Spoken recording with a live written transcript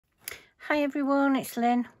Hi everyone, it's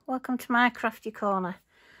Lynn. Welcome to my crafty corner.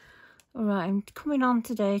 Alright, I'm coming on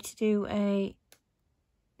today to do a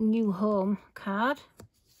new home card.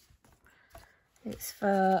 It's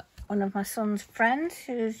for one of my son's friends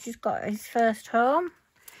who's just got his first home.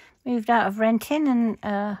 Moved out of renting and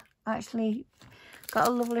actually got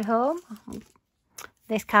a lovely home.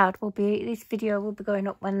 This video will be going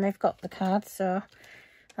up when they've got the card, so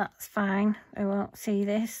that's fine. They won't see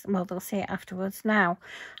this. Well, they'll see it afterwards. Now,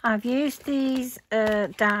 I've used these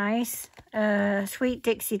dies, Sweet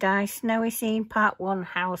Dixie dies, Snowy Scene Part 1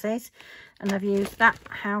 houses. And I've used that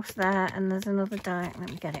house there, and there's another die. Let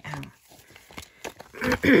me get it out.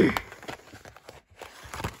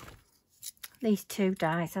 These two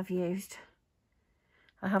dies I've used.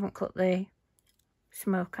 I haven't cut the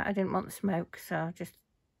smoke. I didn't want the smoke, so I just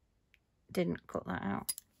didn't cut that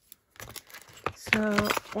out. So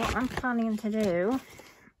what I'm planning to do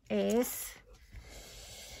is,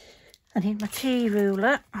 I need my tea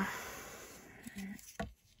ruler.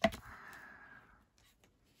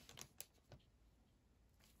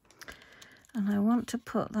 And I want to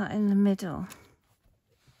put that in the middle.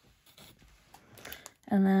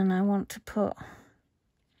 And then I want to put,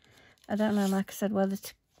 I don't know, like I said, whether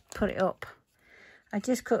to put it up. I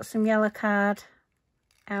just cut some yellow card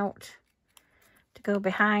out to go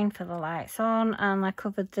behind for the lights on, and I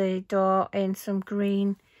covered the door in some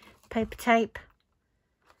green paper tape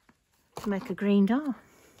to make a green door.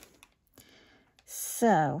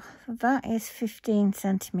 So that is 15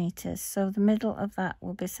 centimeters, so the middle of that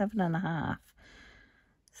will be 7.5,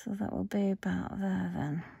 so that will be about there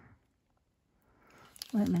then.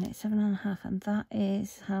 Wait a minute, 7.5, and that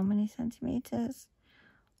is how many centimeters?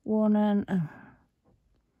 No,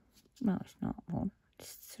 it's not 1,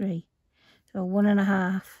 it's 3. So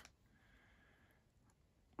 1.5.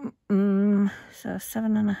 So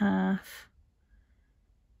 7.5.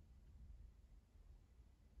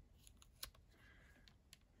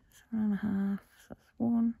 7.5. So that's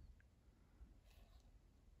 1.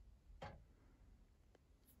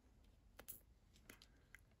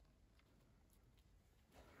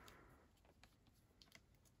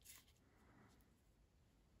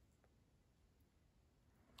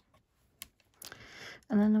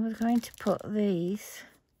 And then I was going to put these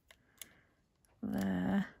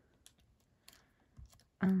there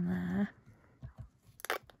and there.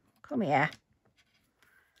 Come here.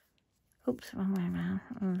 Oops, wrong way around.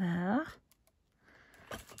 And there.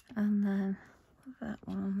 And then that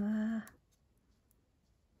one there.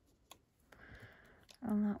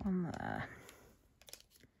 And that one there.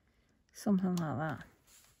 Something like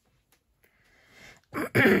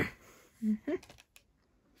that.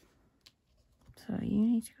 So you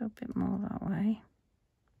need to go a bit more that way.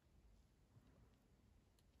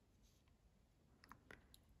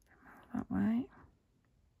 That way.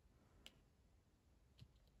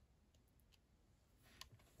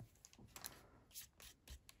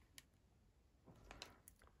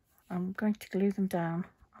 I'm going to glue them down.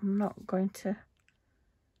 I'm not going to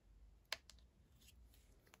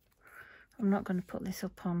put this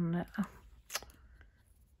up on the my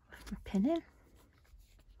pin in.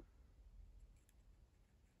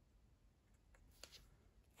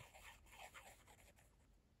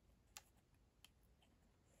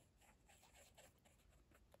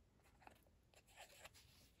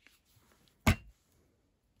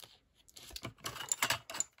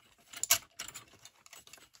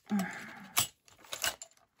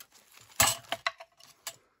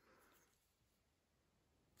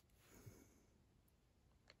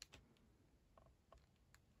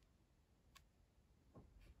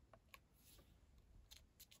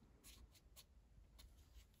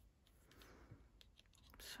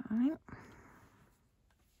 Sorry.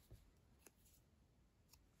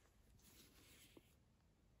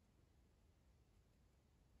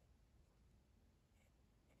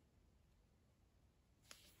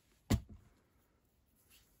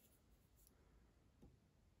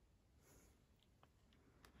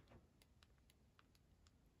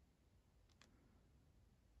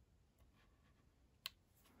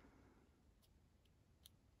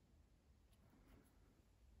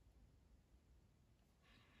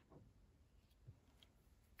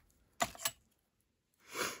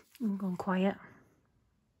 I'm going quiet,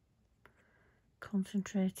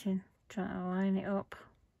 concentrating, trying to line it up.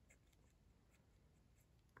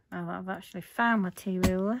 Now that I've actually found my tea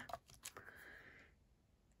ruler.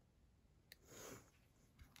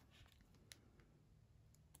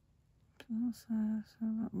 So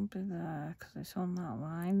that will be there because it's on that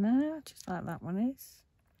line there, just like that one is.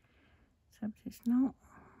 Except it's not.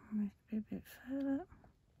 It needs to be a bit further.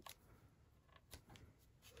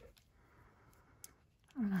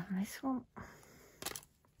 And then this one.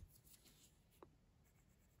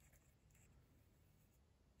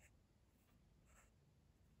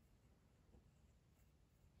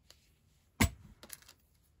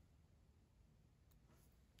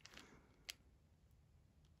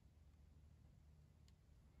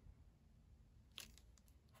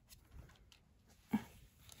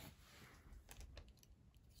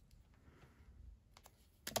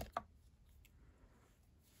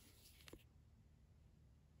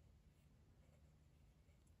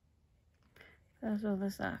 Those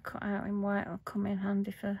others that I cut out in white will come in handy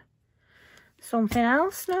for something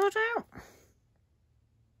else, no doubt.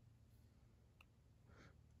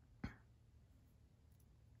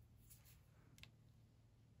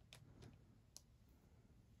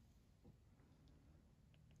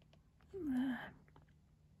 There.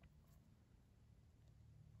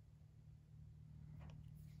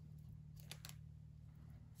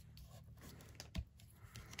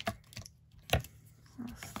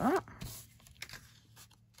 That's that.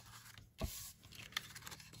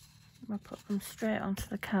 I'm going to put them straight onto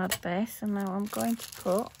the card base, and now I'm going to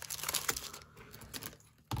put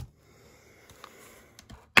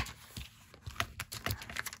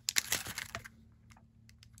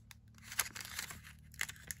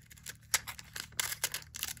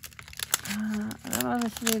I don't know whether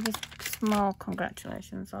to do this small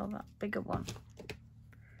congratulations or that bigger one.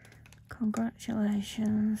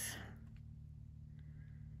 Congratulations.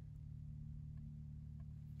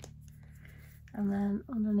 And then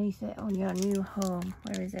underneath it, on your new home,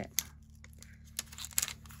 where is it?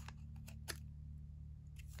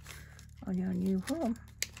 On your new home.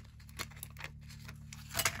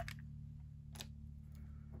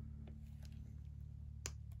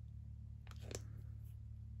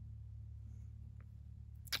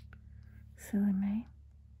 Silly me.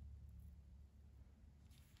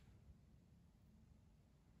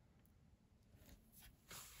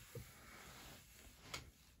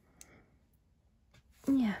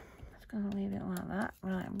 Yeah, just going to leave it like that.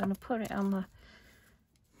 Right, I'm going to put it on the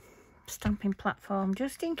stamping platform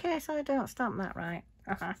just in case I don't stamp that right.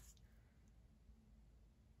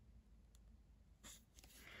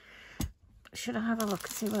 Should I have a look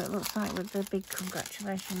and see what it looks like with the big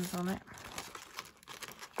congratulations on it?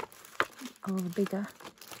 Or the bigger.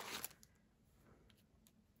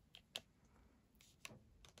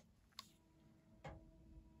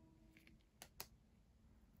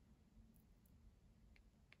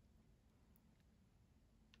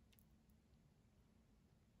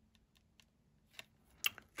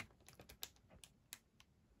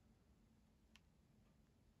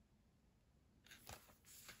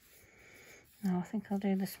 No, I think I'll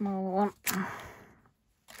do the smaller one.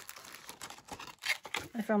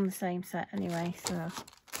 They're from the same set anyway, so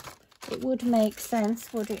it would make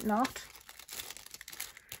sense, would it not?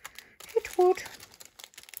 It would.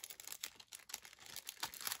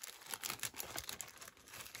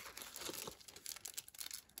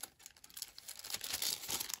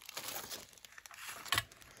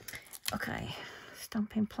 Okay,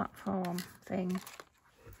 stamping platform thing.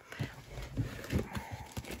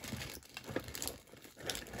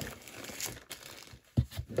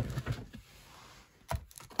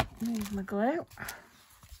 Here's my glue.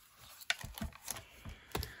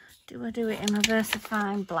 Do I do it in a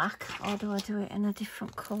VersaFine black or do I do it in a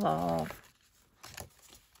different colour?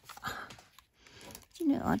 Do you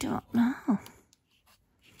know, I don't know.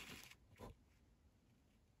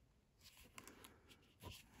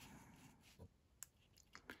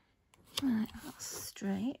 Right, that's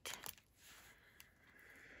straight.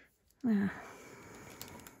 There.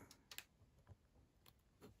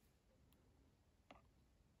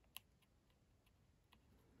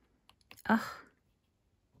 Oh.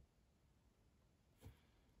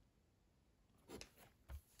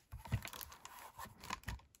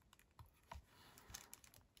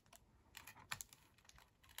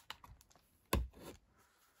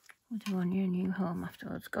 We'll do on your new home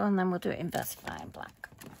afterwards. Go on, then we'll do it in VersaFine black.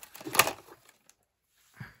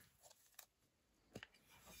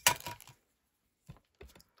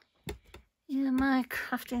 Yeah, my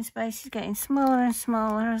crafting space is getting smaller and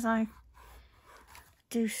smaller as I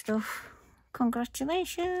do stuff.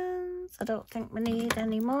 Congratulations. I don't think we need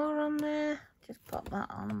any more on there. Just pop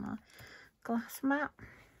that on my glass mat.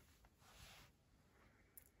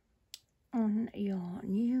 On your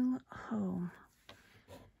new home.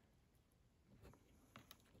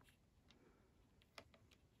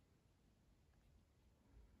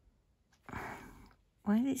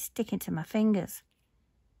 Why is it sticking to my fingers?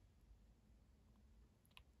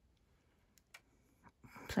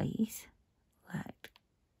 Please let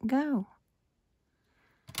go.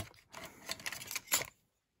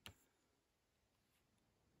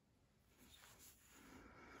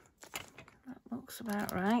 Looks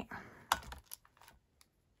about right.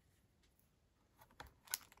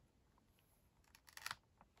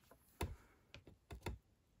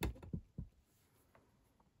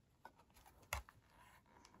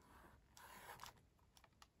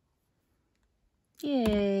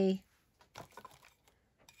 Yay.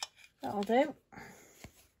 That'll do.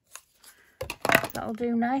 That'll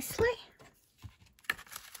do nicely.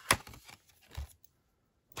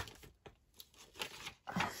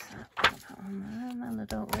 Put that on there and I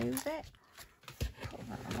don't lose it. Put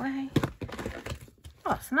that away.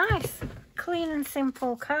 Oh, it's nice. Clean and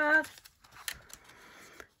simple card.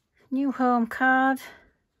 New home card.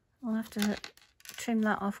 I'll have to trim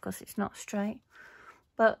that off because it's not straight.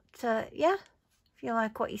 But yeah, if you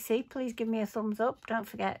like what you see, please give me a thumbs up. Don't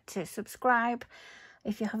forget to subscribe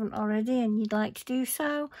if you haven't already and you'd like to do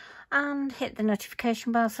so. And hit the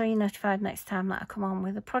notification bell so you're notified next time that I come on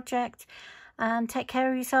with a project. And take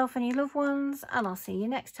care of yourself and your loved ones. And I'll see you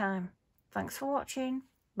next time. Thanks for watching.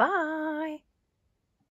 Bye.